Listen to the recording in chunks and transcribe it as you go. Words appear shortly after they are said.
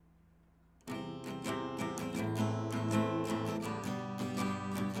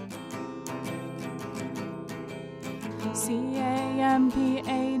CAMPADULTHOOD,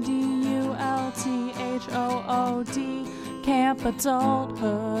 Camp Adulthood.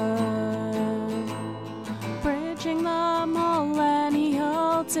 Bridging the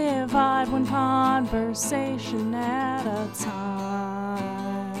millennial divide, one conversation at a time.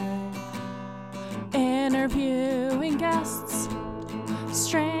 Interviewing guests,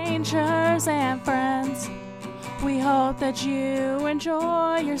 strangers and friends. We hope that you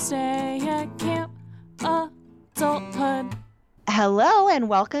enjoy your stay at Camp Adulthood. Hello and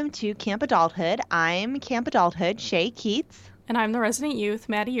welcome to Camp Adulthood. I'm Camp Adulthood, Shay Keats. And I'm the resident youth,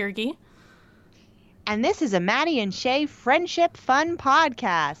 Maddie Yergi. And this is a Maddie and Shay friendship fun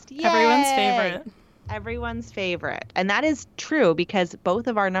podcast. Yay! Everyone's favorite. Everyone's favorite. And that is true because both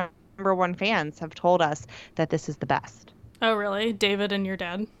of our number one fans have told us that this is the best. Oh, really? David and your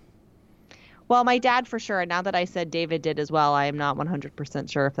dad? Well, my dad for sure. Now that I said David did as well, I am not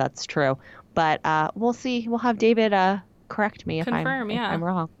 100% sure if that's true. But we'll see. We'll have David correct me if I'm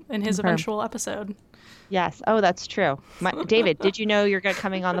wrong. In his eventual episode. Yes. Oh, that's true. David, did you know you're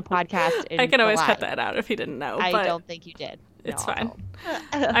coming on the podcast in I can always July? cut that out if he didn't know. I don't think you did. It's No, fine.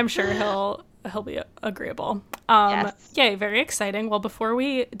 I'm sure he'll be agreeable. Yes. Yay, very exciting. Well, before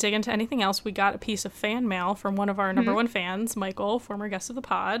we dig into anything else, we got a piece of fan mail from one of our number one fans, Michael, former guest of the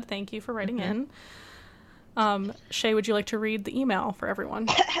pod. Thank you for writing in. Shay, would you like to read the email for everyone?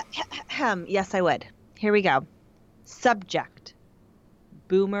 Yes, I would. Here we go. Subject: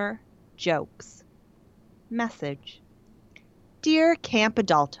 Boomer jokes. Message: Dear Camp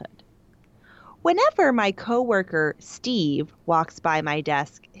Adulthood, whenever my coworker Steve walks by my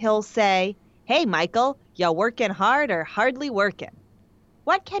desk, he'll say, "Hey, Michael, you working hard or hardly working?"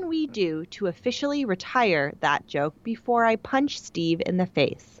 What can we do to officially retire that joke before I punch Steve in the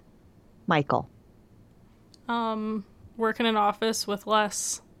face? Michael. Work in an office with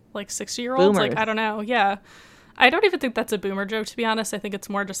less, 60-year-olds? Boomers. I don't know. Yeah. I don't even think that's a boomer joke, to be honest. I think it's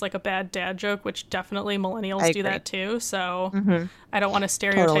more just like a bad dad joke, which definitely millennials do that too. So I don't want to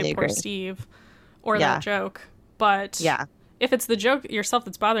stereotype Totally poor agree. Steve or that joke. But if it's the joke yourself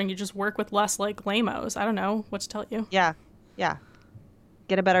that's bothering you, just work with less lamos. I don't know what to tell you. Yeah.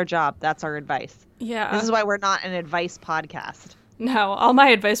 Get a better job. That's our advice. Yeah. This is why we're not an advice podcast. No, all my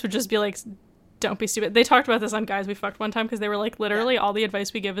advice would just be don't be stupid. They talked about this on Guys We Fucked one time because they were literally all the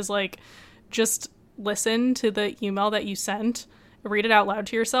advice we give is just listen to the email that you sent, read it out loud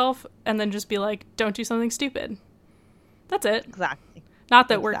to yourself, and then just be don't do something stupid. That's it. Exactly. Not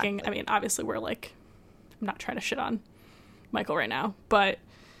that working, obviously we're I'm not trying to shit on Michael right now, but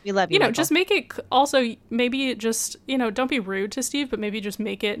we love you, Michael. Just make it also, maybe just, don't be rude to Steve, but maybe just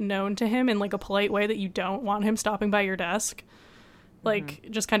make it known to him in a polite way that you don't want him stopping by your desk.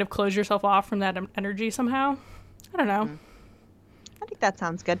 Just kind of close yourself off from that energy somehow. I don't know. I think that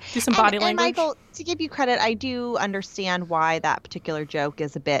sounds good. Do some body language. And Michael, to give you credit, I do understand why that particular joke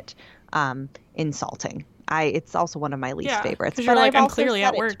is a bit insulting. It's also one of my least favorites. Because you're I'm also clearly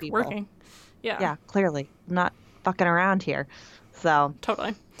at said it work to people. working. Yeah. Yeah, clearly. I'm not fucking around here. So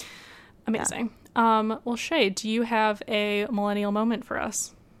totally. Amazing. Well, Shay, do you have a millennial moment for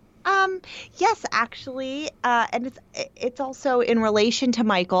us? Yes, actually, and it's also in relation to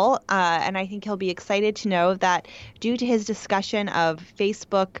Michael, and I think he'll be excited to know that due to his discussion of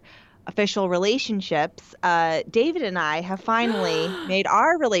Facebook official relationships, David and I have finally made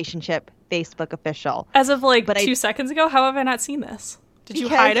our relationship Facebook official. As of 2 seconds ago? How have I not seen this? Did you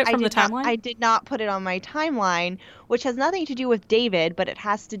hide it from the timeline? I did not put it on my timeline, which has nothing to do with David, but it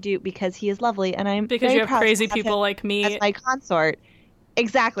has to do because he is lovely, and I'm because very you have proud to crazy have people him like me as my consort.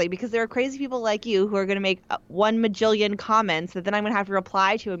 Exactly, because there are crazy people like you who are going to make 1 majillion comments that then I'm going to have to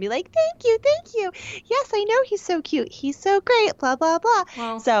reply to and be like, thank you. Yes, I know he's so cute. He's so great, blah, blah, blah.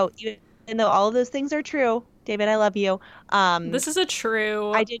 Well, so even though all of those things are true, David, I love you. This is a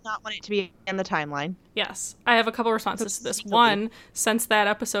true... I did not want it to be in the timeline. Yes. I have a couple responses to this. One, since that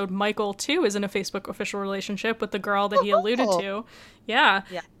episode, Michael, too, is in a Facebook official relationship with the girl that he alluded to. Yeah.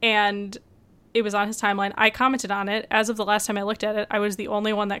 And it was on his timeline. I commented on it. As of the last time I looked at it, I was the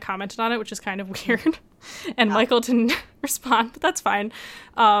only one that commented on it, which is kind of weird. And Michael didn't respond, but that's fine.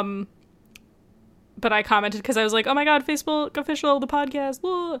 But I commented because I was like, oh my God, Facebook official, the podcast,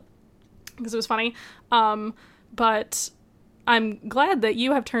 because it was funny. But I'm glad that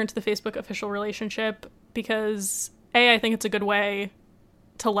you have turned to the Facebook official relationship because A, I think it's a good way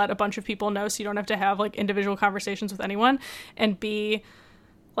to let a bunch of people know so you don't have to have individual conversations with anyone. And B,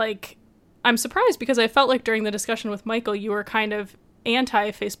 I'm surprised because I felt like during the discussion with Michael, you were kind of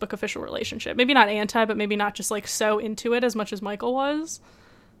anti-Facebook official relationship. Maybe not anti, but maybe not just so into it as much as Michael was.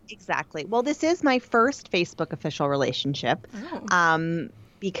 Exactly. Well, this is my first Facebook official relationship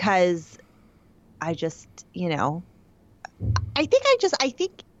because I just, I think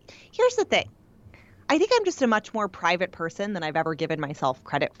here's the thing. I think I'm just a much more private person than I've ever given myself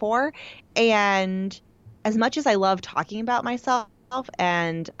credit for. And as much as I love talking about myself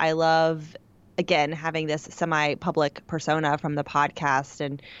and I love, again, having this semi-public persona from the podcast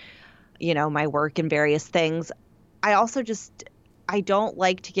and, my work and various things, I also I don't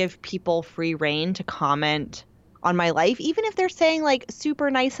like to give people free rein to comment on my life, even if they're saying like super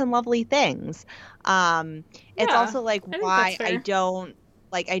nice and lovely things. It's also like why I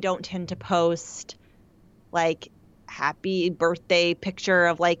don't tend to post like happy birthday picture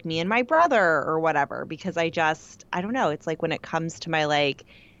of like me and my brother or whatever, because I don't know. It's like when it comes to my like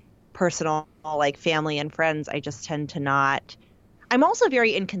personal like family and friends, I just tend to not. I'm also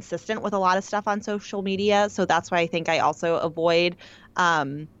very inconsistent with a lot of stuff on social media. So that's why I think I also avoid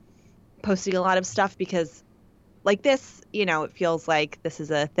posting a lot of stuff, because like this, it feels like this is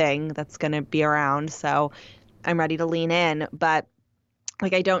a thing that's going to be around. So I'm ready to lean in. But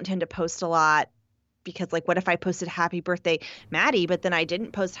like I don't tend to post a lot, because like what if I posted happy birthday Maddie, but then I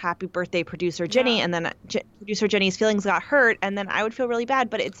didn't post happy birthday producer Jenny, and then producer Jenny's feelings got hurt, and then I would feel really bad.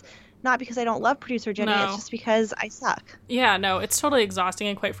 But it's not because I don't love producer Jenny. No. It's just because I suck. Yeah, no, it's totally exhausting.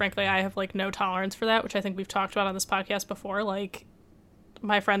 And quite frankly, I have like no tolerance for that, which I think we've talked about on this podcast before. Like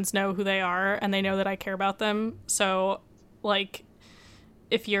my friends know who they are and they know that I care about them. So like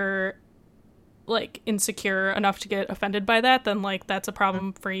if you're like insecure enough to get offended by that, then like that's a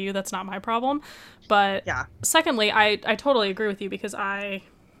problem for you. That's not my problem. But secondly, I totally agree with you, because I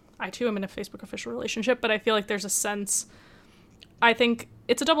too am in a Facebook official relationship, but I feel like there's a sense, I think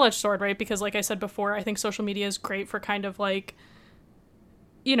it's a double-edged sword, right? Because like I said before, I think social media is great for kind of like,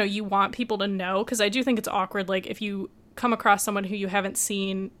 you want people to know, because I do think it's awkward, like if you come across someone who you haven't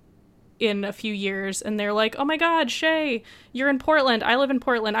seen in a few years and they're like, oh my God, Shay, you're in Portland. I live in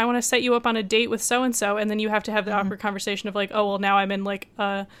Portland. I want to set you up on a date with so-and-so. And then you have to have the awkward conversation of like, oh, well, now I'm in like,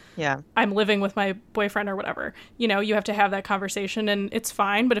 I'm living with my boyfriend or whatever. You have to have that conversation, and it's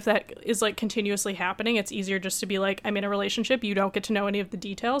fine. But if that is like continuously happening, it's easier just to be like, I'm in a relationship. You don't get to know any of the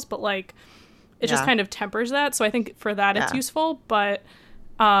details, but like, it just kind of tempers that. So I think for that it's useful, but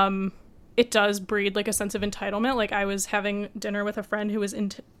it does breed like a sense of entitlement. Like I was having dinner with a friend who was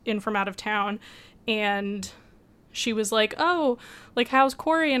in from out of town, and she was like, oh, like how's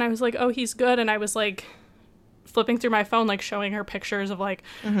Corey? And I was like, oh, he's good. And I was like flipping through my phone, like showing her pictures of like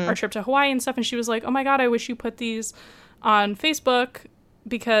our trip to Hawaii and stuff. And she was like, oh my God, I wish you put these on Facebook,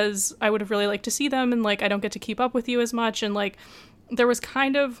 because I would have really liked to see them. And like, I don't get to keep up with you as much. And like, there was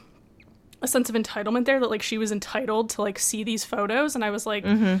kind of a sense of entitlement there, that like she was entitled to like see these photos, and I was like,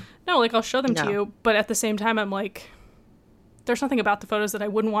 no, like I'll show them to you, but at the same time I'm like, there's nothing about the photos that I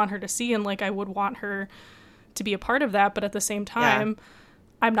wouldn't want her to see, and like I would want her to be a part of that, but at the same time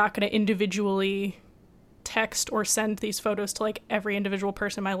I'm not going to individually text or send these photos to like every individual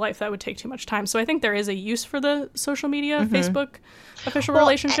person in my life. That would take too much time. So I think there is a use for the social media Facebook official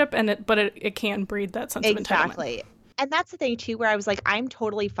relationship, but it can breed that sense of entitlement. And that's the thing, too, where I was like, I'm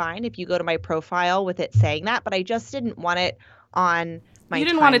totally fine if you go to my profile with it saying that, but I just didn't want it on my You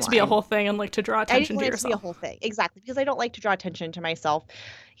didn't want it to be a whole thing and, like, to draw attention to yourself. I didn't want it to be a whole thing. Exactly. Because I don't like to draw attention to myself,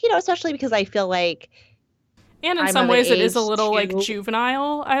 especially because I feel like And in some ways it is a little, like,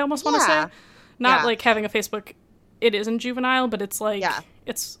 juvenile, I almost want to say. Not, like, having a Facebook, it isn't juvenile, but it's, like,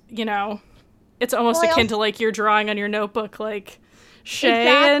 it's, it's almost akin to, like, you're drawing on your notebook, like, Shay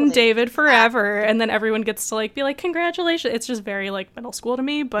and David forever, and then everyone gets to like be like, congratulations. It's just very like middle school to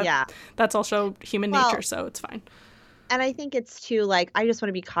me, but that's also human nature, so it's fine. And I think it's too like, I just want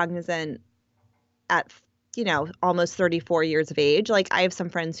to be cognizant at almost 34 years of age. Like I have some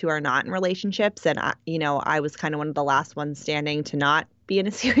friends who are not in relationships, and I was kind of one of the last ones standing to not be in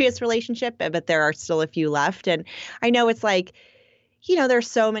a serious relationship, but there are still a few left. And I know it's like,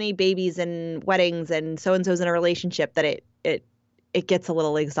 there's so many babies and weddings and so-and-so's in a relationship that it gets a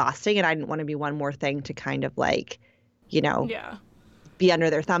little exhausting, and I didn't want to be one more thing to kind of like, be under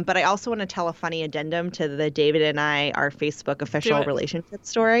their thumb. But I also want to tell a funny addendum to the David and our Facebook official relationship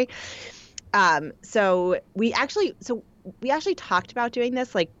story. So we actually talked about doing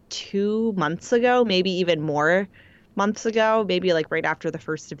this like 2 months ago, maybe even more months ago, maybe like right after the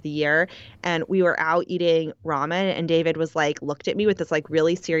first of the year. And we were out eating ramen, and David was like, looked at me with this like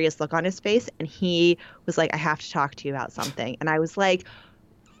really serious look on his face. And he was like, I have to talk to you about something. And I was like,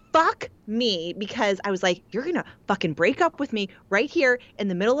 fuck me, because I was like, you're going to fucking break up with me right here in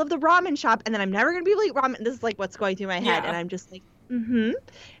the middle of the ramen shop. And then I'm never going to be able to eat ramen. This is like what's going through my head. And I'm just like, And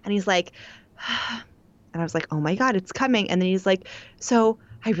he's like, and I was like, oh my God, it's coming. And then he's like, so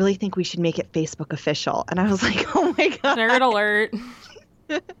I really think we should make it Facebook official. And I was like, oh my God. Nerd alert.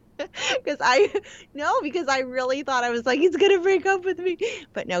 because I really thought, I was like, he's gonna break up with me,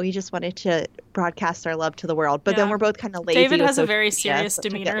 but no, he just wanted to broadcast our love to the world. But then we're both kind of lazy. David has a very serious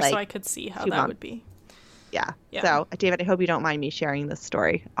demeanor, so I could see how that would be. Yeah. So, David, I hope you don't mind me sharing this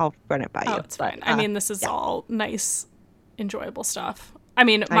story. I'll run it by you. Oh, it's fine. I mean, this is all nice, enjoyable stuff. I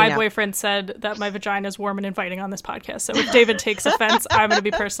mean, my boyfriend said that my vagina is warm and inviting on this podcast. So if David takes offense, I'm going to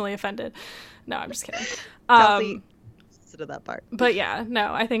be personally offended. No, I'm just kidding. Chelsea, listen to that part. But yeah,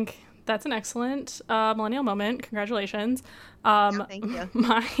 no, I think that's an excellent millennial moment. Congratulations. Thank you.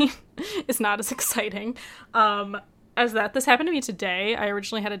 Mine is not as exciting as that. This happened to me today. I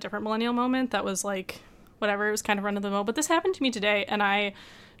originally had a different millennial moment that was like, whatever, it was kind of run of the mill. But this happened to me today, and I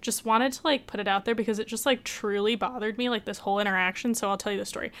just wanted to like put it out there because it just like truly bothered me, like this whole interaction. So I'll tell you the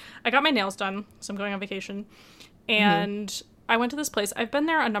story. I got my nails done, so I'm going on vacation, and I went to this place. I've been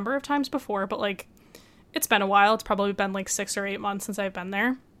there a number of times before, but like it's been a while. It's probably been like 6 or 8 months since I've been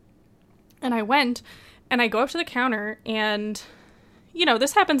there. And I went, and I go up to the counter, and you know,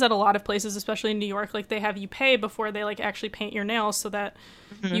 this happens at a lot of places, especially in New York. Like they have you pay before they like actually paint your nails so that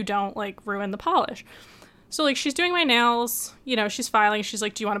you don't like ruin the polish. So, like, she's doing my nails, you know, she's filing, she's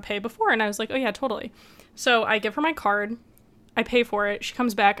like, do you want to pay before? And I was like, oh, yeah, totally. So I give her my card, I pay for it, she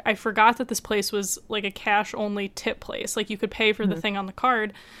comes back. I forgot that this place was, like, a cash-only tip place. Like, you could pay for the thing on the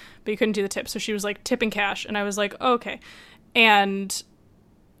card, but you couldn't do the tip. So she was like, tip in cash. And I was like, oh, okay. And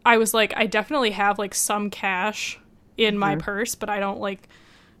I was like, I definitely have, like, some cash in my purse, but I don't, like,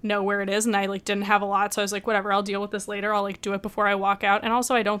 know where it is. And I, like, didn't have a lot. So I was like, whatever, I'll deal with this later. I'll, like, do it before I walk out. And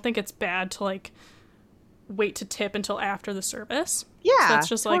also, I don't think it's bad to, like, wait to tip until after the service. Yeah, so that's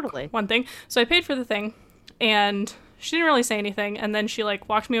just like one thing. So I paid for the thing, and she didn't really say anything. And then she like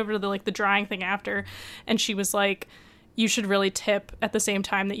walked me over to the like the drying thing after, and she was like, "You should really tip at the same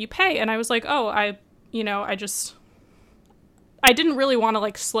time that you pay." And I was like, "Oh, I didn't really want to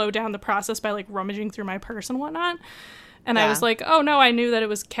like slow down the process by like rummaging through my purse and whatnot." And I was like, oh, no, I knew that it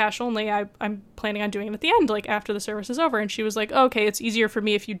was cash only. I'm planning on doing it at the end, like, after the service is over. And she was like, oh, okay, it's easier for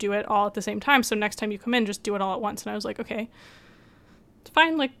me if you do it all at the same time. So next time you come in, just do it all at once. And I was like, okay, it's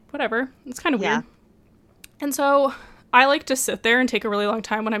fine, like, whatever. It's kind of weird. And so I like to sit there and take a really long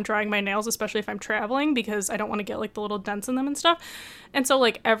time when I'm drying my nails, especially if I'm traveling, because I don't want to get, like, the little dents in them and stuff. And so,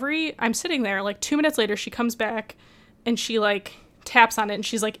 like, I'm sitting there, like, 2 minutes later, she comes back, and she, like, taps on it, and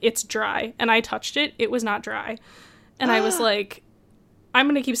she's like, it's dry. And I touched it. It was not dry. And I was like, I'm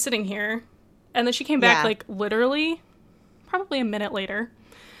going to keep sitting here. And then she came back, like, literally, probably a minute later.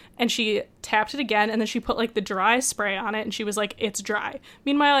 And she tapped it again. And then she put, like, the dry spray on it. And she was like, it's dry.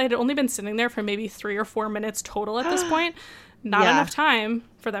 Meanwhile, I had only been sitting there for maybe 3 or 4 minutes total at this point. Not enough time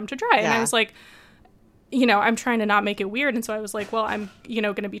for them to dry. And I was like, you know, I'm trying to not make it weird. And so I was like, well, I'm, you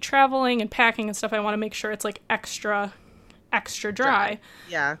know, going to be traveling and packing and stuff. I want to make sure it's, like, extra dry.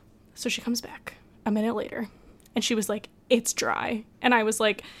 Yeah. So she comes back a minute later. And she was like, it's dry. And I was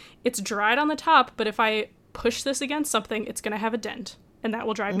like, it's dried on the top, but if I push this against something, it's going to have a dent. And that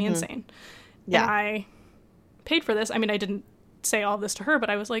will drive me insane. Yeah. And I paid for this. I mean, I didn't say all of this to her, but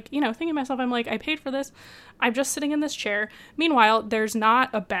I was like, you know, thinking to myself, I'm like, I paid for this. I'm just sitting in this chair. Meanwhile, there's not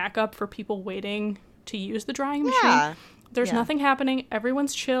a backup for people waiting to use the drying machine. There's nothing happening.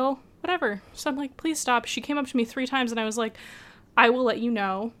 Everyone's chill. Whatever. So I'm like, please stop. She came up to me 3 times, and I was like, I will let you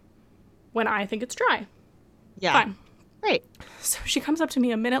know when I think it's dry. Yeah. Fine. Great. So she comes up to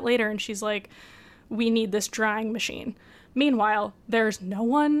me a minute later and she's like, we need this drying machine. Meanwhile, there's no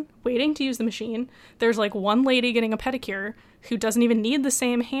one waiting to use the machine. There's like one lady getting a pedicure who doesn't even need the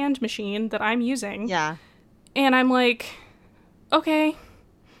same hand machine that I'm using. Yeah. And I'm like, okay,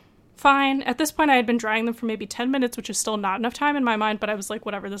 fine. At this point, I had been drying them for maybe 10 minutes, which is still not enough time in my mind. But I was like,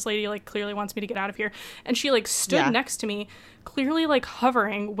 whatever, this lady like clearly wants me to get out of here. And she like stood next to me, clearly like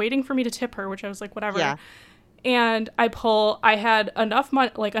hovering, waiting for me to tip her, which I was like, whatever. Yeah. And I had enough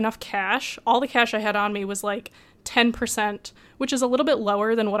money, like enough cash. All the cash I had on me was like 10%, which is a little bit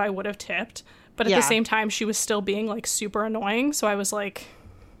lower than what I would have tipped. But at the same time, she was still being like super annoying. So I was like,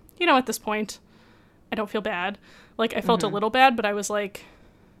 you know, at this point, I don't feel bad. Like I felt a little bad, but I was like,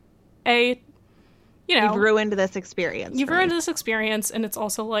 you know. You've ruined this experience. You've ruined this experience. And it's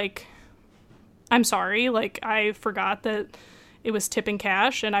also like, I'm sorry. Like I forgot that it was tipping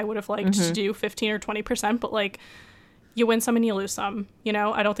cash, and I would have liked to do 15 or 20%, but like you win some and you lose some, you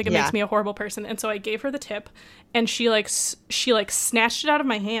know. I don't think it makes me a horrible person. And so I gave her the tip, and she snatched it out of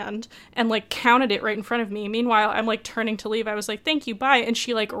my hand and like counted it right in front of me. Meanwhile, I'm like turning to leave. I was like, thank you, bye. And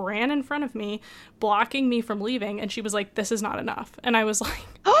she like ran in front of me, blocking me from leaving, and she was like, this is not enough. And I was like,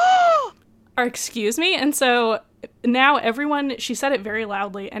 or excuse me. And so now everyone, she said it very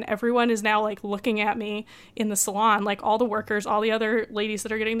loudly, and everyone is now like looking at me in the salon, like all the workers, all the other ladies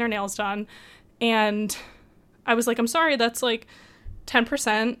that are getting their nails done. And I was like, I'm sorry, that's like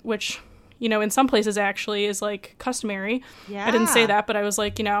 10%, which, you know, in some places actually is like customary. Yeah. I didn't say that, but I was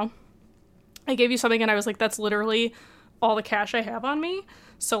like, you know, I gave you something, and I was like, that's literally all the cash I have on me.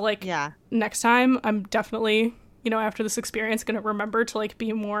 So like, next time I'm definitely, you know, after this experience, going to remember to like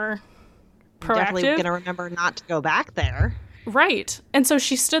be more proactive. Definitely going to remember not to go back there. Right. And so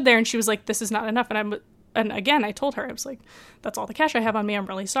she stood there and she was like, this is not enough. And again, I told her, I was like, that's all the cash I have on me. I'm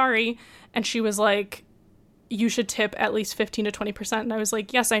really sorry. And she was like, you should tip at least 15 to 20%. And I was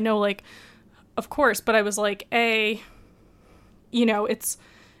like, yes, I know, like, of course. But I was like, you know, it's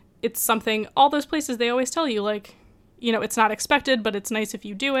something, all those places, they always tell you, like, you know, it's not expected, but it's nice if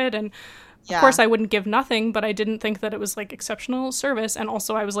you do it. And of course I wouldn't give nothing, but I didn't think that it was like exceptional service. And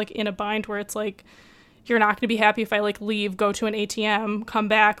also I was like in a bind where it's like, you're not going to be happy if I like leave, go to an ATM, come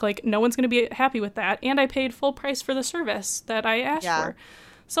back. Like, no one's going to be happy with that. And I paid full price for the service that I asked for.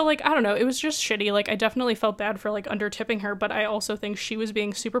 So like, I don't know. It was just shitty. Like, I definitely felt bad for like under tipping her, but I also think she was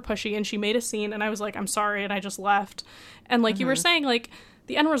being super pushy and she made a scene, and I was like, I'm sorry. And I just left. And like you were saying, like,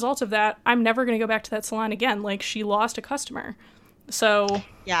 the end result of that, I'm never going to go back to that salon again. Like, she lost a customer. So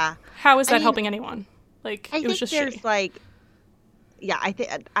how is that helping anyone? Like, it was just shitty. Like,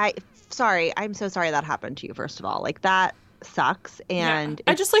 sorry, I'm so sorry that happened to you, first of all. Like, that sucks. And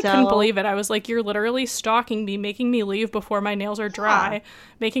I just like couldn't believe it. I was like, you're literally stalking me, making me leave before my nails are dry,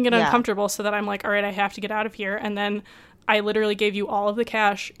 making it uncomfortable so that I'm like, all right, I have to get out of here. And then I literally gave you all of the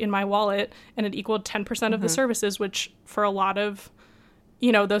cash in my wallet, and it equaled 10% of the services, which for a lot of,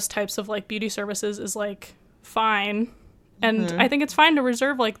 you know, those types of like beauty services is like fine. And I think it's fine to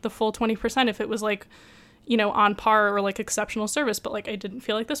reserve like the full 20% if it was like, you know, on par or like exceptional service. But like, I didn't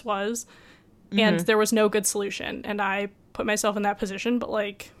feel like this was, and there was no good solution. And I put myself in that position, but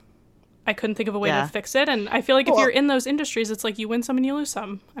like, I couldn't think of a way to fix it. And I feel like if you're in those industries, it's like you win some and you lose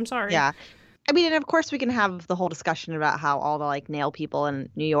some. I'm sorry. Yeah. I mean, and of course we can have the whole discussion about how all the like nail people in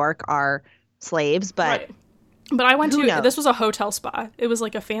New York are slaves, but But I went to, this was a hotel spa. It was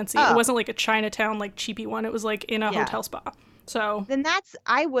like a fancy, it wasn't like a Chinatown, like cheapy one. It was like in a hotel spa. So then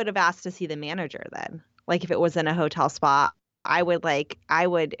I would have asked to see the manager then. Like, if it was in a hotel spa, I would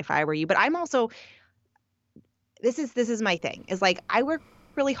if I were you. But I'm also, this is my thing, is like, I work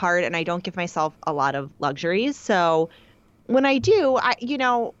really hard and I don't give myself a lot of luxuries. So when I do, I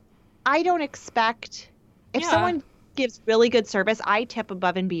don't expect, if someone gives really good service, I tip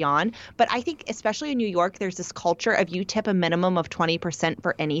above and beyond. But I think especially in New York, there's this culture of you tip a minimum of 20%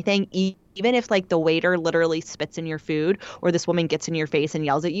 for anything, even if like the waiter literally spits in your food or this woman gets in your face and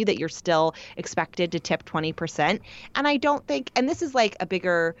yells at you, that you're still expected to tip 20%. And I don't think, and this is like a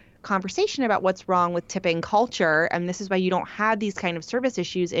bigger conversation about what's wrong with tipping culture, and this is why you don't have these kind of service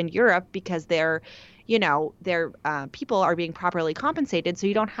issues in Europe, because their people are being properly compensated, so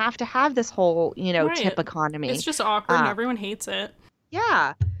you don't have to have this whole tip economy. It's just awkward and everyone hates it.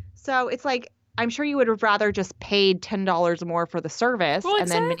 Yeah, so it's like, I'm sure you would have rather just paid $10 more for the service and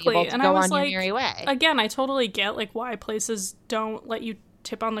then been able to go on your merry way. Again, I totally get like why places don't let you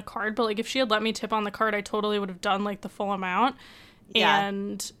tip on the card, but like if she had let me tip on the card, I totally would have done like the full amount.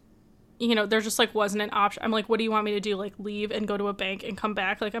 And there just like wasn't an option. I'm like, what do you want me to do? Like leave and go to a bank and come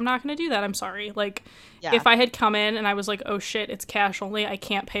back? Like, I'm not going to do that. I'm sorry. Like, if I had come in and I was like, oh shit, it's cash only, I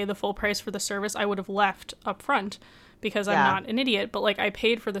can't pay the full price for the service, I would have left up front because I'm not an idiot. But like, I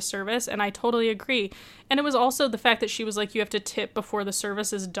paid for the service and I totally agree. And it was also the fact that she was like, you have to tip before the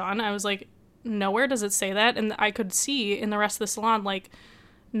service is done. I was like, nowhere does it say that. And I could see in the rest of the salon, like,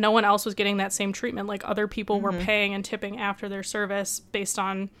 no one else was getting that same treatment. Like, other people were paying and tipping after their service based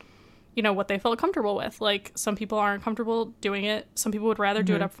on what they felt comfortable with. Like, some people aren't comfortable doing it. Some people would rather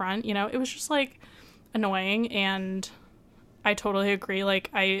do it up front. It was just, like, annoying, and I totally agree.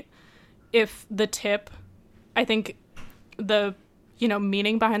 Like, if the tip, I think the,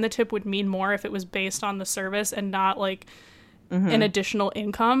 meaning behind the tip would mean more if it was based on the service and not, like, an additional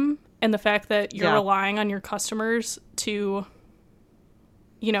income, and the fact that you're relying on your customers to,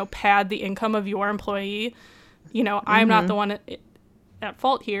 pad the income of your employee. I'm not the one at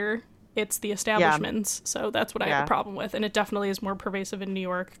fault here. It's the establishments. So that's what I have a problem with. And it definitely is more pervasive in New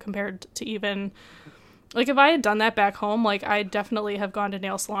York compared to even, like, if I had done that back home, like, I'd definitely have gone to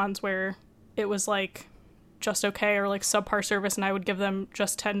nail salons where it was, like, just okay or, like, subpar service, and I would give them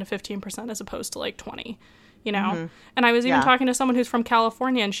just 10 to 15% as opposed to, like, 20, And I was even talking to someone who's from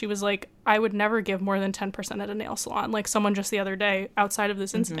California, and she was like, I would never give more than 10% at a nail salon, like someone just the other day outside of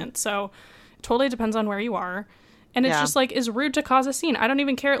this incident. So it totally depends on where you are. And it's just like, is rude to cause a scene. I don't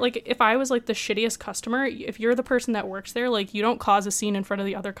even care. Like, if I was like the shittiest customer, if you're the person that works there, like, you don't cause a scene in front of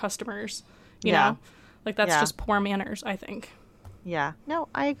the other customers, you know? Like, that's just poor manners, I think. Yeah. No,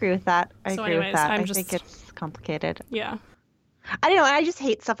 I agree with that. I think it's complicated. Yeah. I don't know. I just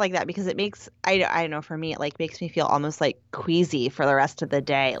hate stuff like that because it makes, I don't know, for me, it like makes me feel almost like queasy for the rest of the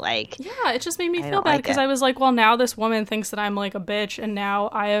day. Like, yeah, it just made me feel bad because I was like, well, now this woman thinks that I'm like a bitch, and now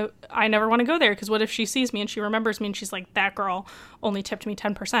I never want to go there because what if she sees me and she remembers me and she's like, that girl only tipped me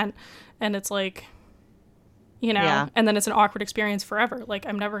 10%, and it's like, you know, and then it's an awkward experience forever. Like,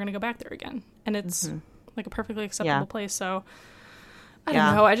 I'm never going to go back there again, and it's like a perfectly acceptable place. So I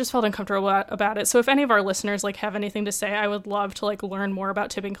don't know. I just felt uncomfortable about it. So if any of our listeners like have anything to say, I would love to like learn more about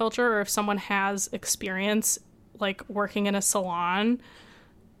tipping culture, or if someone has experience like working in a salon,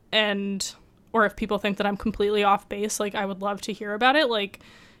 or if people think that I'm completely off base, like I would love to hear about it. Like,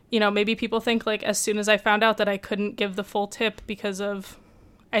 you know, maybe people think like as soon as I found out that I couldn't give the full tip because of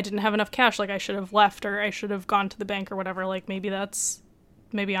I didn't have enough cash, like I should have left or I should have gone to the bank or whatever. Like maybe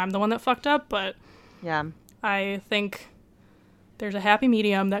I'm the one that fucked up, but yeah, I think there's a happy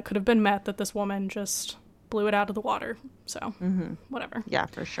medium that could have been met that this woman just blew it out of the water. So, whatever. Yeah,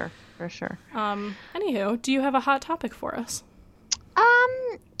 for sure. For sure. Anywho, do you have a hot topic for us?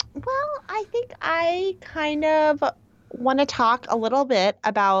 Well, I think I kind of want to talk a little bit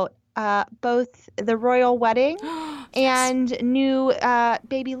about both the royal wedding and new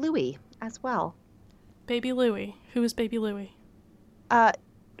baby Louis as well. Baby Louis. Who is baby Louis?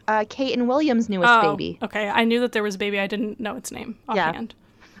 Kate and William's newest baby. Okay. I knew that there was a baby. I didn't know its name offhand.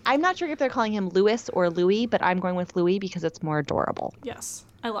 I'm not sure if they're calling him Louis or Louis, but I'm going with Louis because it's more adorable. Yes.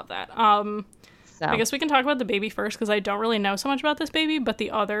 I love that. I guess we can talk about the baby first because I don't really know so much about this baby, but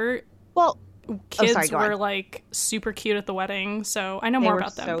the other kids were like super cute at the wedding, so I know more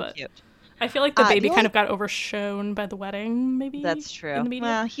about them. But cute. I feel like the baby kind of got overshone by the wedding, maybe. That's true.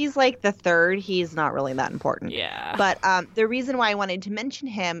 Well, he's like the third. He's not really that important. Yeah. But the reason why I wanted to mention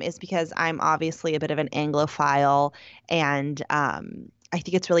him is because I'm obviously a bit of an Anglophile, and I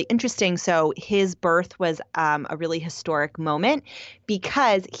think it's really interesting. So his birth was a really historic moment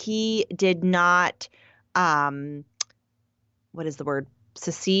because he did not, what is the word?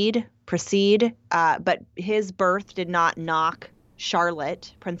 Proceed. But his birth did not knock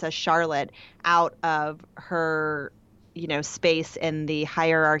Princess Charlotte, out of her, space in the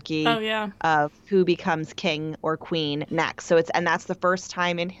hierarchy of who becomes king or queen next. So that's the first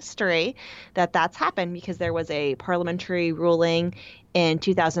time in history that that's happened because there was a parliamentary ruling in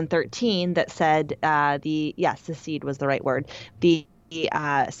 2013 that said secede was the right word. The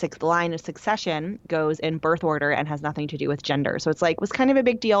sixth line of succession goes in birth order and has nothing to do with gender. So it's was kind of a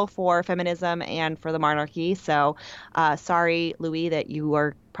big deal for feminism and for the monarchy. So sorry, Louis, that you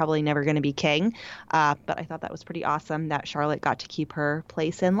are probably never going to be king. But I thought that was pretty awesome that Charlotte got to keep her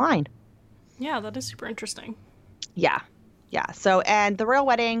place in line. Yeah, that is super interesting. Yeah. So, and the royal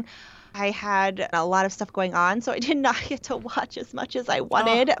wedding, I had a lot of stuff going on, so I did not get to watch as much as I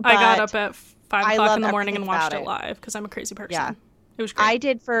wanted. But I got up at 5 o'clock in the morning and watched it live because I'm a crazy person. Yeah. It was great. I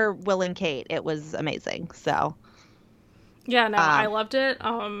did for Will and Kate. It was amazing. So, yeah, no, I loved it.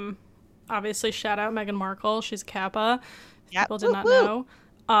 Obviously, shout out Meghan Markle. She's a Kappa. Yep. People did not know.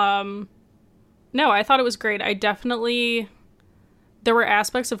 No, I thought it was great. There were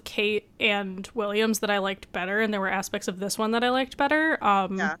aspects of Kate and Williams that I liked better, and there were aspects of this one that I liked better.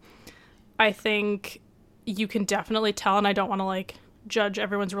 I think you can definitely tell, and I don't want to judge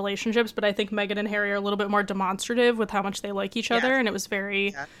everyone's relationships, but I think Meghan and Harry are a little bit more demonstrative with how much they like each other, and it was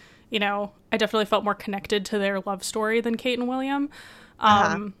very, I definitely felt more connected to their love story than Kate and William.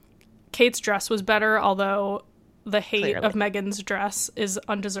 Kate's dress was better, although the hate of Meghan's dress is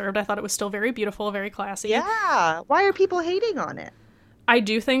undeserved. I thought it was still very beautiful, very classy. Yeah. Why are people hating on it? I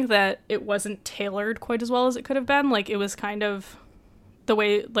do think that it wasn't tailored quite as well as it could have been. It was kind of the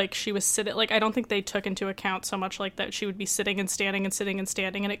way she was sitting. I don't think they took into account so much that she would be sitting and standing and sitting and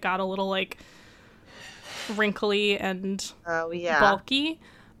standing, and it got a little wrinkly and bulky.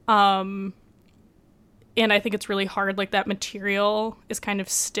 And I think it's really hard. That material is kind of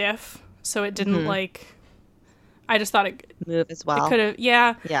stiff, so it didn't I just thought it move as well. It could have,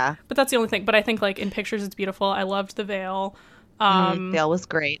 yeah. But that's the only thing. But I think in pictures it's beautiful. I loved the veil. Veil was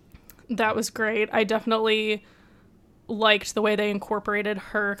great. That was great. I definitely liked the way they incorporated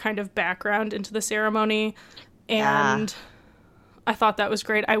her kind of background into the ceremony, and I thought that was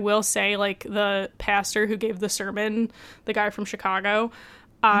great. I will say, the pastor who gave the sermon, the guy from Chicago,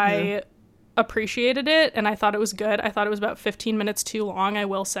 I appreciated it, and I thought it was good. I thought it was about 15 minutes too long, I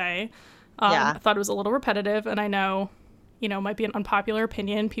will say. I thought it was a little repetitive, and I know, might be an unpopular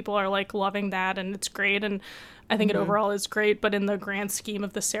opinion. People are like loving that and it's great. And I think it overall is great. But in the grand scheme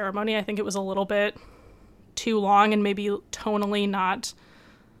of the ceremony, I think it was a little bit too long and maybe tonally not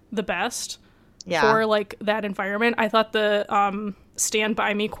the best for like that environment. I thought the Stand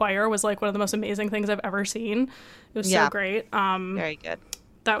By Me choir was like one of the most amazing things I've ever seen. It was so great. Very good.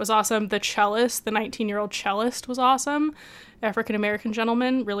 That was awesome. The cellist, the 19-year-old cellist was awesome. African-American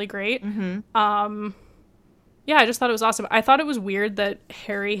gentleman, really great. Yeah, I just thought it was awesome. I thought it was weird that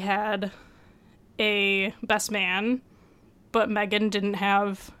Harry had a best man, but Meghan didn't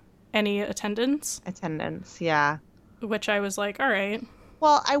have any attendance. Yeah. Which I was like, all right.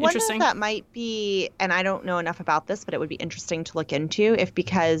 Well, I wonder if that might be, and I don't know enough about this, but it would be interesting to look into if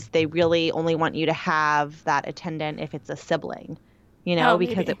because they really only want you to have that attendant if it's a sibling, because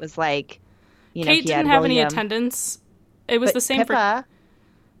maybe. it was like, Kate didn't have any attendance. It was the same Pippa,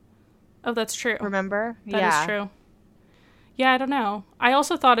 Oh, that's true. Remember? That is true. Yeah, I don't know. I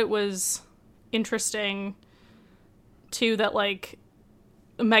also thought it was interesting, too, that, like,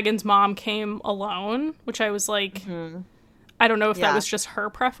 Meghan's mom came alone, which I was like, I don't know if that was just her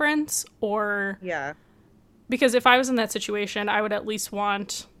preference or... Yeah. Because if I was in that situation, I would at least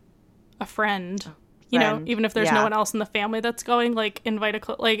want a friend, even if there's no one else in the family that's going, like, invite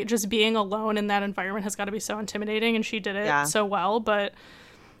like, just being alone in that environment has got to be so intimidating, and she did it so well, but...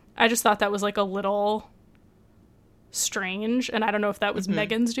 I just thought that was, like, a little strange, and I don't know if that was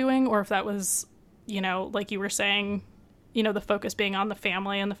Meghan's doing or if that was, like you were saying, the focus being on the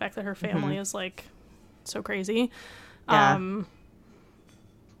family and the fact that her family is, like, so crazy. Yeah.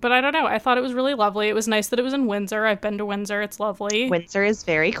 But I don't know. I thought it was really lovely. It was nice that it was in Windsor. I've been to Windsor. It's lovely. Windsor is a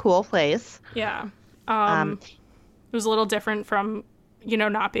very cool place. Yeah. It was a little different from...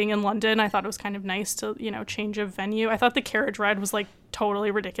 not being in London. I thought it was kind of nice to, change of venue. I thought the carriage ride was, like,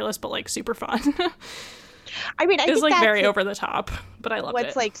 totally ridiculous, but, like, super fun. I mean, it was, like, very over the top, but I loved it.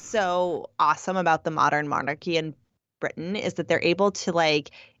 What's, like, so awesome about the modern monarchy in Britain is that they're able to,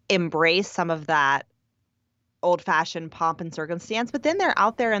 like, embrace some of that old-fashioned pomp and circumstance, but then they're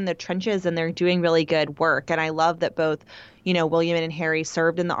out there in the trenches and they're doing really good work. And I love that both, William and Harry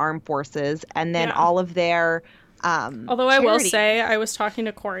served in the armed forces, and then all of their... Although I will say, I was talking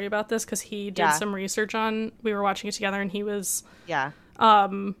to Corey about this because he did some research we were watching it together, and he was,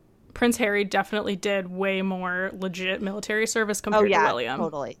 Prince Harry definitely did way more legit military service compared to William.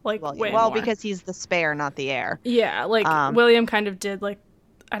 Totally. Like, William. way well, more. Because he's the spare, not the heir. Yeah, like, William kind of did, like,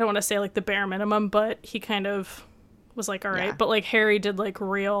 I don't want to say, like, the bare minimum, but he kind of was like, all right. Yeah. But, like, Harry did, like,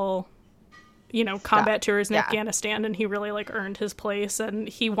 real... combat tours in Afghanistan, and he really, like, earned his place, and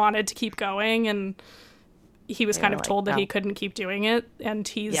he wanted to keep going, and he was kind of told that he couldn't keep doing it, and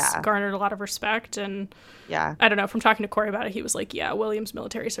he's garnered a lot of respect. And I don't know, from talking to Corey about it, he was like, William's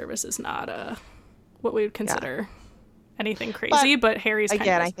military service is not what we would consider anything crazy, but Harry's kind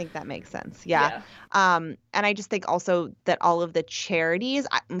again, I think that makes sense. And I just think also that all of the charities,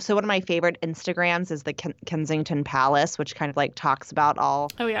 so one of my favorite Instagrams is the Kensington Palace, which kind of like talks about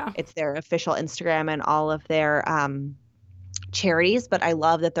it's their official Instagram and all of their charities, but I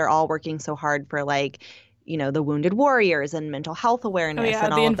love that they're all working so hard for, like, the wounded warriors and mental health awareness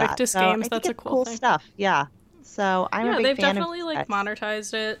and all of that. The Invictus Games, that's a cool thing. Stuff. Yeah. So I'm a big fan of they've definitely, like,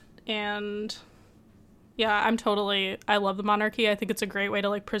 monetized it, and I love the monarchy. I think it's a great way to,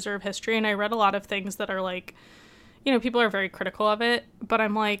 like, preserve history, and I read a lot of things that are, like, people are very critical of it, but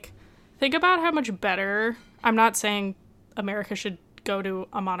I'm like, think about how much better, I'm not saying America should go to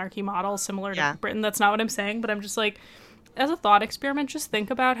a monarchy model similar to Britain, that's not what I'm saying, but I'm just like, as a thought experiment, just think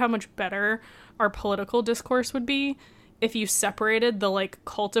about how much better our political discourse would be if you separated the, like,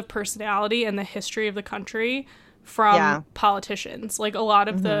 cult of personality and the history of the country from politicians. Like, a lot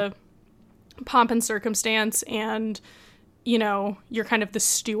of the pomp and circumstance and, you're kind of the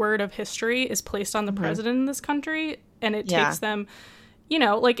steward of history is placed on the president in this country, and it takes them,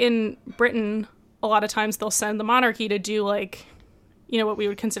 like in Britain, a lot of times they'll send the monarchy to do, like, what we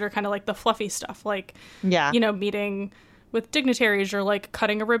would consider kind of like the fluffy stuff, like, meeting with dignitaries or, like,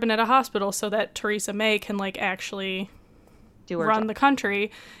 cutting a ribbon at a hospital so that Theresa May can, like, actually run the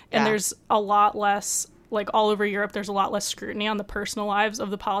country. And there's a lot less, like, all over Europe, there's a lot less scrutiny on the personal lives of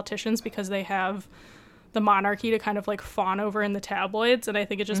the politicians because they have the monarchy to kind of, like, fawn over in the tabloids. And I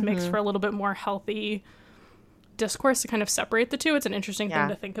think it just makes for a little bit more healthy discourse to kind of separate the two. It's an interesting thing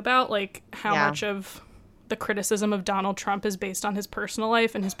to think about, like, how much of the criticism of Donald Trump is based on his personal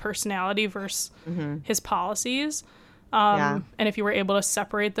life and his personality versus his policies. And if you were able to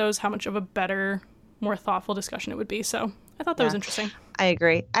separate those, how much of a better, more thoughtful discussion it would be. So I thought that was interesting. I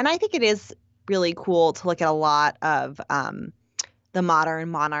agree. And I think it is really cool to look at a lot of the modern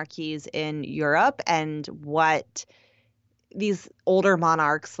monarchies in Europe and what these older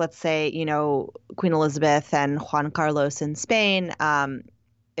monarchs, let's say, Queen Elizabeth and Juan Carlos in Spain,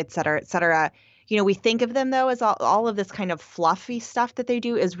 et cetera, et cetera. We think of them, though, as all of this kind of fluffy stuff that they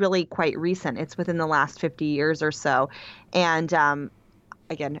do is really quite recent. It's within the last 50 years or so. And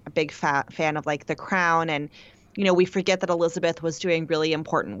again, a big fan of like The Crown. And, we forget that Elizabeth was doing really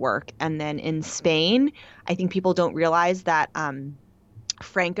important work. And then in Spain, I think people don't realize that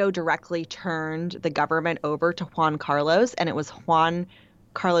Franco directly turned the government over to Juan Carlos. And it was Juan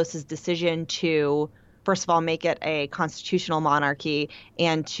Carlos's decision to, first of all, make it a constitutional monarchy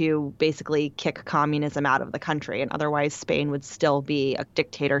and to basically kick communism out of the country. And otherwise, Spain would still be a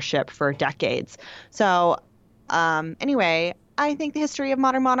dictatorship for decades. So anyway, I think the history of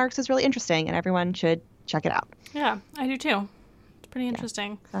modern monarchs is really interesting and everyone should check it out. Yeah, I do too. It's pretty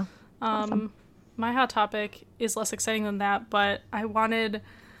interesting. Yeah. So, awesome. My hot topic is less exciting than that, but I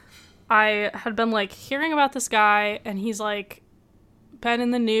had been like hearing about this guy, and he's like been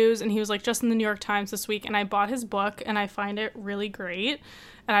in the news, and he was like just in the New York Times this week, and I bought his book and I find it really great.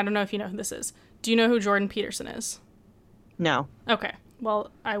 And I don't know if you know who this is. Do you know who Jordan Peterson is? No. Okay.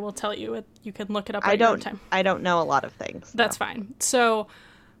 Well, I will tell you. You can look it up at your own time. I don't know a lot of things. So. That's fine. So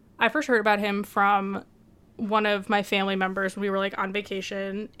I first heard about him from one of my family members when we were like on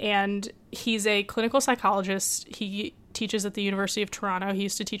vacation, and he's a clinical psychologist. He teaches at the University of Toronto. He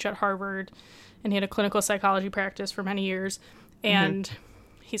used to teach at Harvard, and he had a clinical psychology practice for many years. And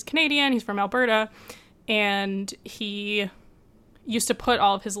he's Canadian. He's from Alberta, and he used to put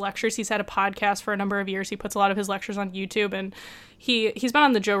all of his lectures. He's had a podcast for a number of years. He puts a lot of his lectures on YouTube, and he's been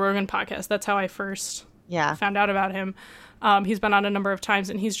on the Joe Rogan podcast. That's how I first found out about him. He's been on a number of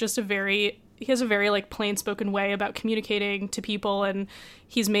times, and he's just he has a very like plain spoken way about communicating to people, and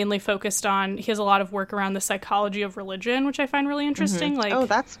he's mainly focused on, he has a lot of work around the psychology of religion, which I find really interesting. Like, oh,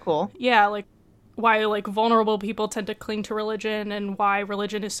 that's cool. Yeah, like why like vulnerable people tend to cling to religion, and why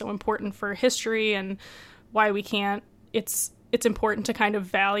religion is so important for history, and why we can't, it's important to kind of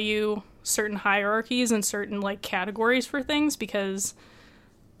value certain hierarchies and certain like categories for things, because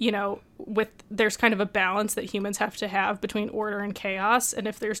there's kind of a balance that humans have to have between order and chaos. And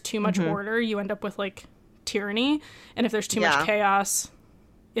if there's too much order, you end up with like tyranny. And if there's too much chaos,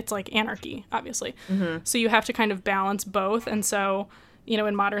 it's like anarchy, obviously. So you have to kind of balance both. And so,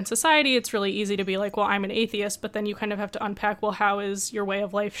 in modern society, it's really easy to be like, well, I'm an atheist, but then you kind of have to unpack, well, how is your way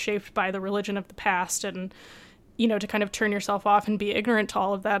of life shaped by the religion of the past? And, to kind of turn yourself off and be ignorant to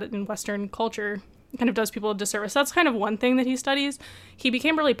all of that in Western culture kind of does people a disservice. That's kind of one thing that he studies. He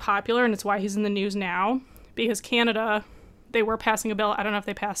became really popular, and it's why he's in the news now, because Canada, they were passing a bill. I don't know if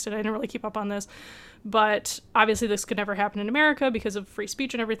they passed it. I didn't really keep up on this. But obviously this could never happen in America because of free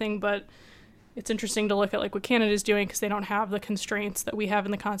speech and everything. But it's interesting to look at like what Canada's doing, because they don't have the constraints that we have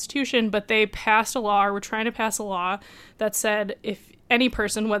in the Constitution. But they passed a law, or were trying to pass a law, that said if any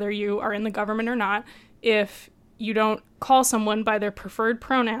person, whether you are in the government or not, if you don't call someone by their preferred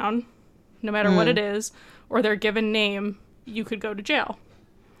pronoun, no matter what it is, or their given name, you could go to jail.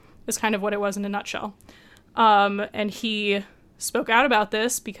 Is kind of what it was in a nutshell. And he spoke out about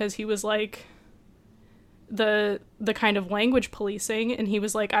this because he was like the kind of language policing, and he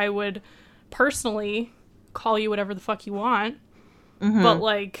was like, I would personally call you whatever the fuck you want, but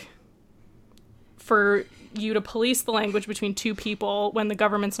like for you to police the language between two people when the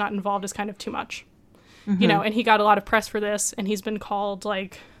government's not involved is kind of too much. And he got a lot of press for this, and he's been called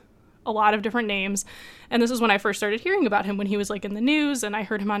like a lot of different names. And this is when I first started hearing about him, when he was like in the news, and I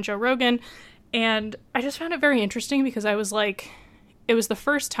heard him on Joe Rogan, and I just found it very interesting, because I was like, it was the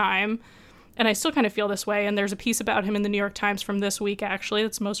first time, and I still kind of feel this way, and there's a piece about him in the New York Times from this week, actually,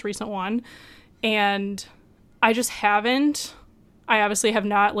 that's the most recent one, and I obviously have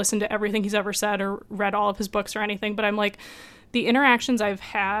not listened to everything he's ever said or read all of his books or anything, but I'm like, the interactions I've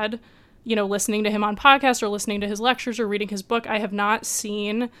had, listening to him on podcasts or listening to his lectures or reading his book, I have not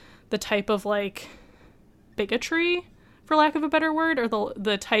seen the type of like bigotry, for lack of a better word, or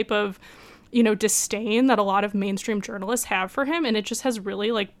the type of disdain that a lot of mainstream journalists have for him. And it just has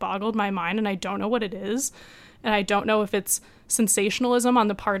really like boggled my mind, and I don't know what it is. And I don't know if it's sensationalism on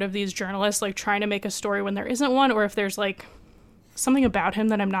the part of these journalists, like trying to make a story when there isn't one, or if there's like something about him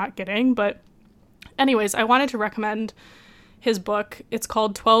that I'm not getting. But anyways, I wanted to recommend his book. It's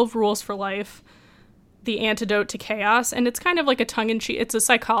called 12 Rules for Life: The Antidote to Chaos. And it's kind of like a tongue-in-cheek, it's a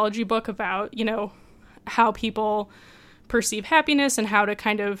psychology book about, how people perceive happiness, and how to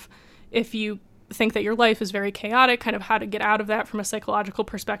kind of, if you think that your life is very chaotic, kind of how to get out of that from a psychological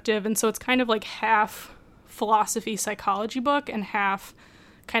perspective. And so it's kind of like half philosophy psychology book and half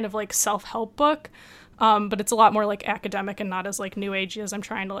kind of like self-help book. But it's a lot more like academic and not as like new agey as I'm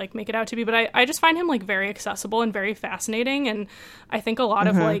trying to like make it out to be. But I just find him like very accessible and very fascinating. And I think a lot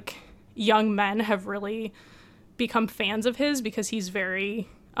of like young men have really become fans of his because he's very,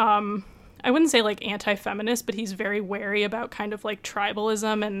 I wouldn't say like anti-feminist, but he's very wary about kind of like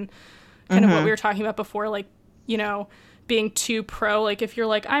tribalism and kind of what we were talking about before, like, you know, being too pro, like if you're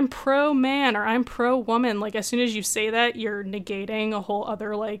like, I'm pro man or I'm pro woman, like as soon as you say that, you're negating a whole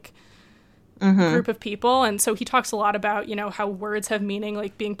other like group of people. And so he talks a lot about, you know, how words have meaning,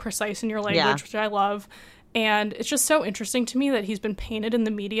 like being precise in your language, which I love. And it's just so interesting to me that he's been painted in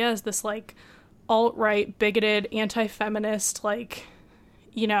the media as this like alt-right, bigoted, anti-feminist, like,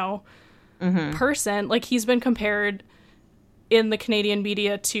 you know, person. Like he's been compared in the Canadian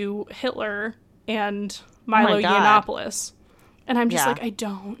media to Hitler and Milo Yiannopoulos. And I'm just like, I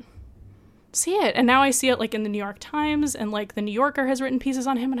don't see it. And now I see it like in the New York Times, and like the New Yorker has written pieces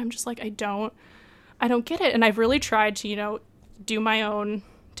on him, and I'm just like, I don't get it. And I've really tried to, you know, take my own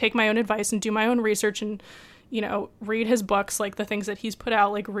advice and do my own research and, you know, read his books, like the things that he's put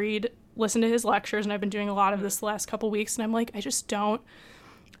out, like listen to his lectures. And I've been doing a lot of this the last couple weeks, and I'm like, I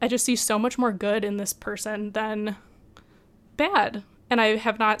just see so much more good in this person than bad. And I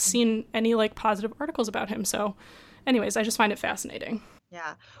have not seen any like positive articles about him. So anyways, I just find it fascinating.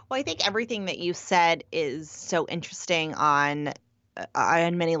 Yeah. Well, I think everything that you said is so interesting on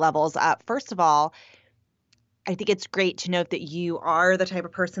many levels. First of all, I think it's great to note that you are the type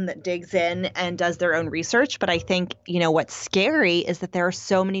of person that digs in and does their own research. But I think, you know, what's scary is that there are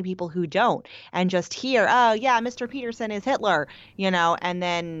so many people who don't and just hear, oh, yeah, Mr. Peterson is Hitler, you know, and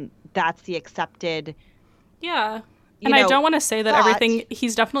then that's the accepted. Yeah. And I don't want to say that everything,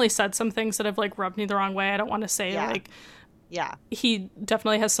 he's definitely said some things that have like rubbed me the wrong way. I don't want to say he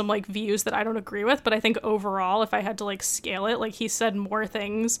definitely has some like views that I don't agree with, but I think overall, if I had to like scale it, like he said more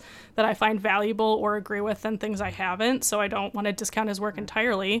things that I find valuable or agree with than things I haven't. So I don't want to discount his work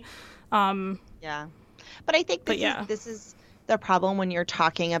entirely. But I think this is the problem when you're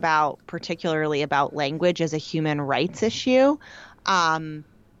talking about, particularly about language as a human rights issue.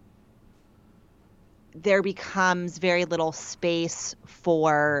 There becomes very little space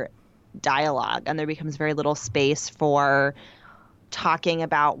for dialogue, and there becomes very little space for talking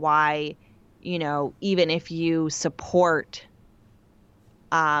about why, you know, even if you support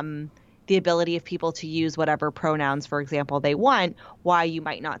the ability of people to use whatever pronouns, for example, they want, why you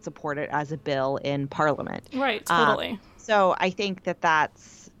might not support it as a bill in Parliament. Right, totally. So I think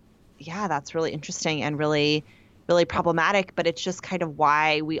that's really interesting and really, really problematic, but it's just kind of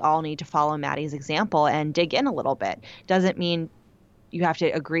why we all need to follow Maddie's example and dig in a little bit. Doesn't mean you have to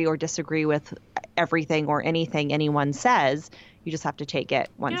agree or disagree with everything or anything anyone says. You just have to take it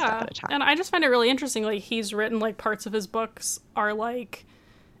one step at a time. And I just find it really interesting. Like he's written like parts of his books are like,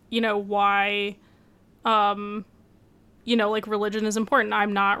 you know, why, you know, like religion is important.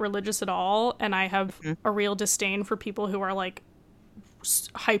 I'm not religious at all. And I have a real disdain for people who are like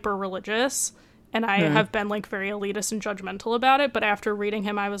hyper religious. And I have been like very elitist and judgmental about it. But after reading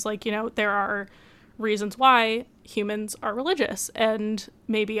him, I was like, you know, there are reasons why humans are religious. And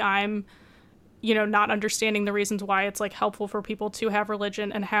maybe I'm, you know, not understanding the reasons why it's like helpful for people to have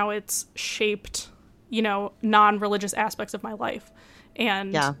religion and how it's shaped, you know, non-religious aspects of my life.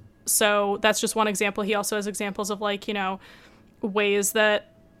 And so that's just one example. He also has examples of like, you know, ways that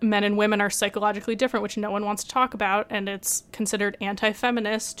men and women are psychologically different, which no one wants to talk about. And it's considered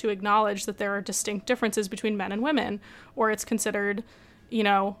anti-feminist to acknowledge that there are distinct differences between men and women, or it's considered, you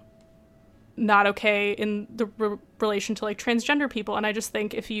know, not okay in the relation to like transgender people. And I just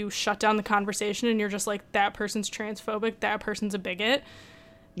think if you shut down the conversation and you're just like, that person's transphobic, that person's a bigot,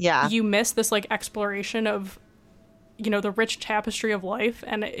 you miss this like exploration of, you know, the rich tapestry of life.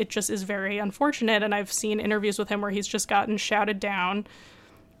 And it just is very unfortunate. And I've seen interviews with him where he's just gotten shouted down.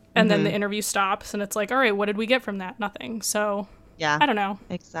 And then the interview stops and it's like, all right, what did we get from that? Nothing. So I don't know.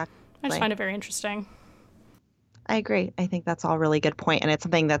 Exactly. I just find it very interesting. I agree. I think that's all really good point. And it's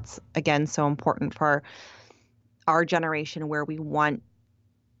something that's, again, so important for our generation, where we want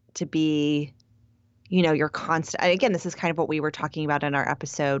to be, you know, your constant. Again, this is kind of what we were talking about in our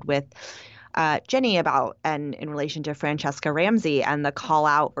episode with Jenny about, and in relation to Franchesca Ramsey and the call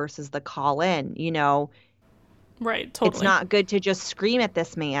out versus the call in, you know. Right, totally. It's not good to just scream at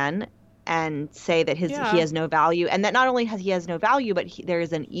this man and say that he has no value, and that not only he has no value, but there is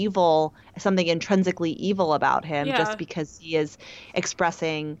something intrinsically evil about him just because he is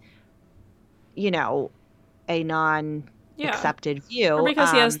expressing, you know, a non-accepted view. Or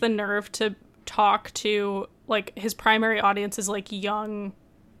because he has the nerve to talk to, like, his primary audience is like young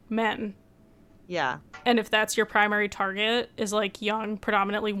men. Yeah. And if that's your primary target is like young,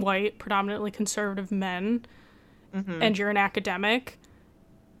 predominantly white, predominantly conservative men, and you're an academic,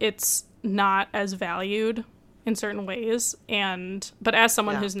 it's not as valued in certain ways. But as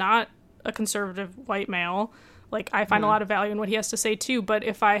someone who's not a conservative white male, like, I find a lot of value in what he has to say too. But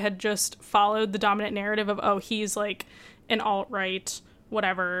if I had just followed the dominant narrative of, oh, he's like an alt-right,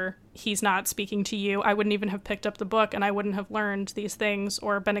 whatever, he's not speaking to you, I wouldn't even have picked up the book, and I wouldn't have learned these things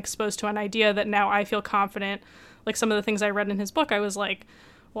or been exposed to an idea that now I feel confident. Like, some of the things I read in his book, I was like,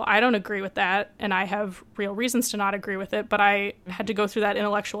 well, I don't agree with that, and I have real reasons to not agree with it, but I had to go through that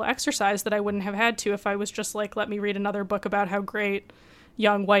intellectual exercise that I wouldn't have had to if I was just like, let me read another book about how great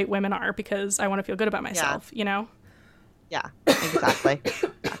young white women are because I want to feel good about myself, you know? Yeah, exactly.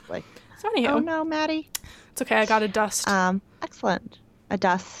 Exactly. So anyhow. Oh no, Maddie. It's okay, I got a dust. Excellent. A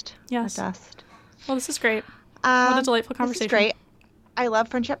dust. Yes. A dust. Well, this is great. What a delightful conversation. This is great. I love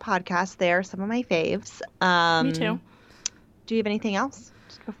Friendship Podcasts. They're some of my faves. Me too. Do you have anything else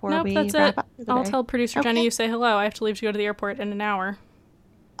before nope, we that's wrap it. up for the I'll day? tell producer Jenny you say hello. I have to leave to go to the airport in an hour.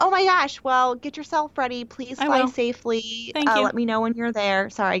 Oh my gosh. Well, get yourself ready. Please fly safely. Thank you. Let me know when you're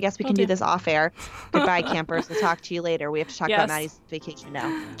there. Sorry, I guess we can do this off air. Goodbye, campers. We'll talk to you later. We have to talk about Maddie's vacation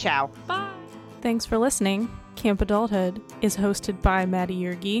now. Ciao. Bye. Thanks for listening. Camp Adulthood is hosted by Maddie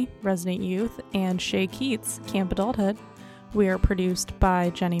Yergi, Resident Youth, and Shay Keats, Camp Adulthood. We are produced by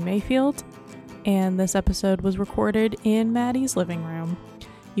Jenny Mayfield, and this episode was recorded in Maddie's living room.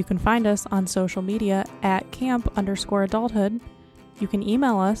 You can find us on social media at camp_adulthood. You can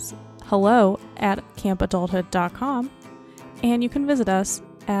email us hello@campadulthood.com, and you can visit us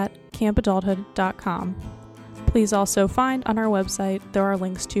at campadulthood.com. Please also find on our website there are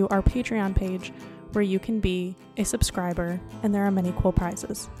links to our Patreon page where you can be a subscriber, and there are many cool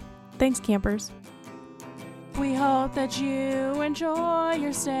prizes. Thanks, campers. We hope that you enjoy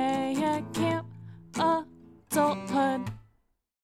your stay at Camp Adulthood.